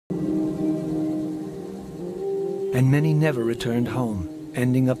and many never returned home,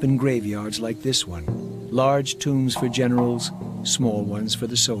 ending up in graveyards like this one. Large tombs for generals, small ones for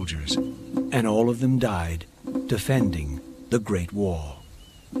the soldiers. And all of them died defending the Great Wall.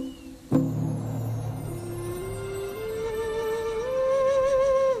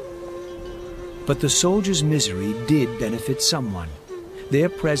 But the soldiers' misery did benefit someone. Their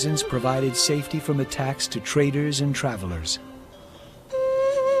presence provided safety from attacks to traders and travelers.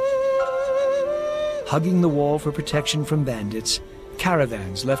 Hugging the wall for protection from bandits,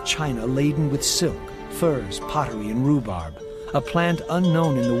 caravans left China laden with silk, furs, pottery, and rhubarb, a plant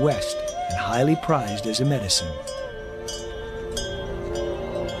unknown in the West and highly prized as a medicine.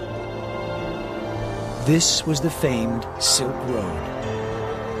 This was the famed Silk Road.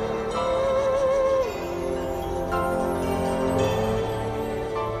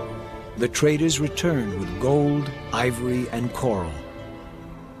 The traders returned with gold, ivory, and coral.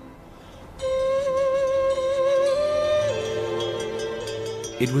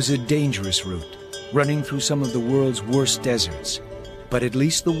 It was a dangerous route, running through some of the world's worst deserts. But at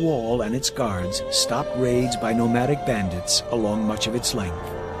least the wall and its guards stopped raids by nomadic bandits along much of its length.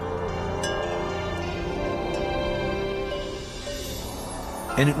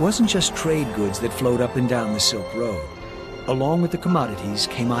 And it wasn't just trade goods that flowed up and down the Silk Road. Along with the commodities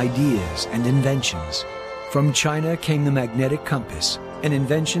came ideas and inventions. From China came the magnetic compass, an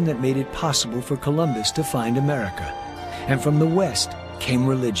invention that made it possible for Columbus to find America. And from the West came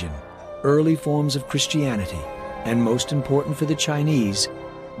religion, early forms of Christianity, and most important for the Chinese,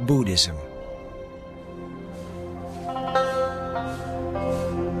 Buddhism.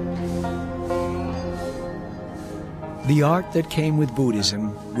 The art that came with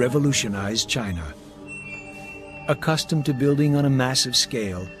Buddhism revolutionized China. Accustomed to building on a massive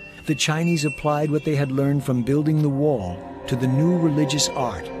scale, the Chinese applied what they had learned from building the wall to the new religious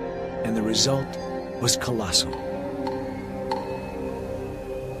art, and the result was colossal.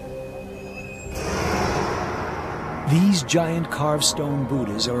 These giant carved stone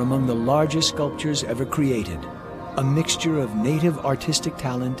Buddhas are among the largest sculptures ever created, a mixture of native artistic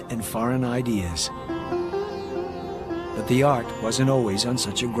talent and foreign ideas. But the art wasn't always on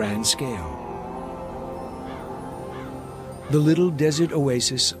such a grand scale. The little desert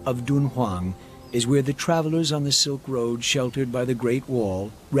oasis of Dunhuang is where the travelers on the Silk Road, sheltered by the Great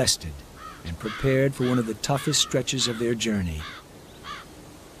Wall, rested and prepared for one of the toughest stretches of their journey.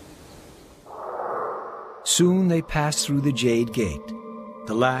 Soon they pass through the Jade Gate,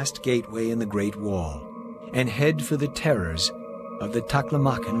 the last gateway in the Great Wall, and head for the terrors of the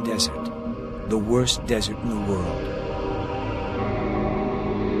Taklamakan Desert, the worst desert in the world.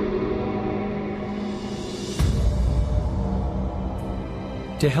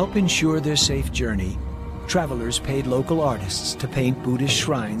 To help ensure their safe journey, travelers paid local artists to paint Buddhist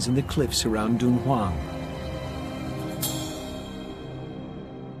shrines in the cliffs around Dunhuang.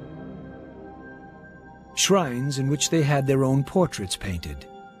 Shrines in which they had their own portraits painted.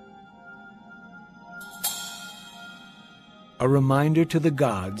 A reminder to the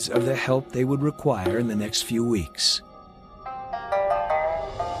gods of the help they would require in the next few weeks.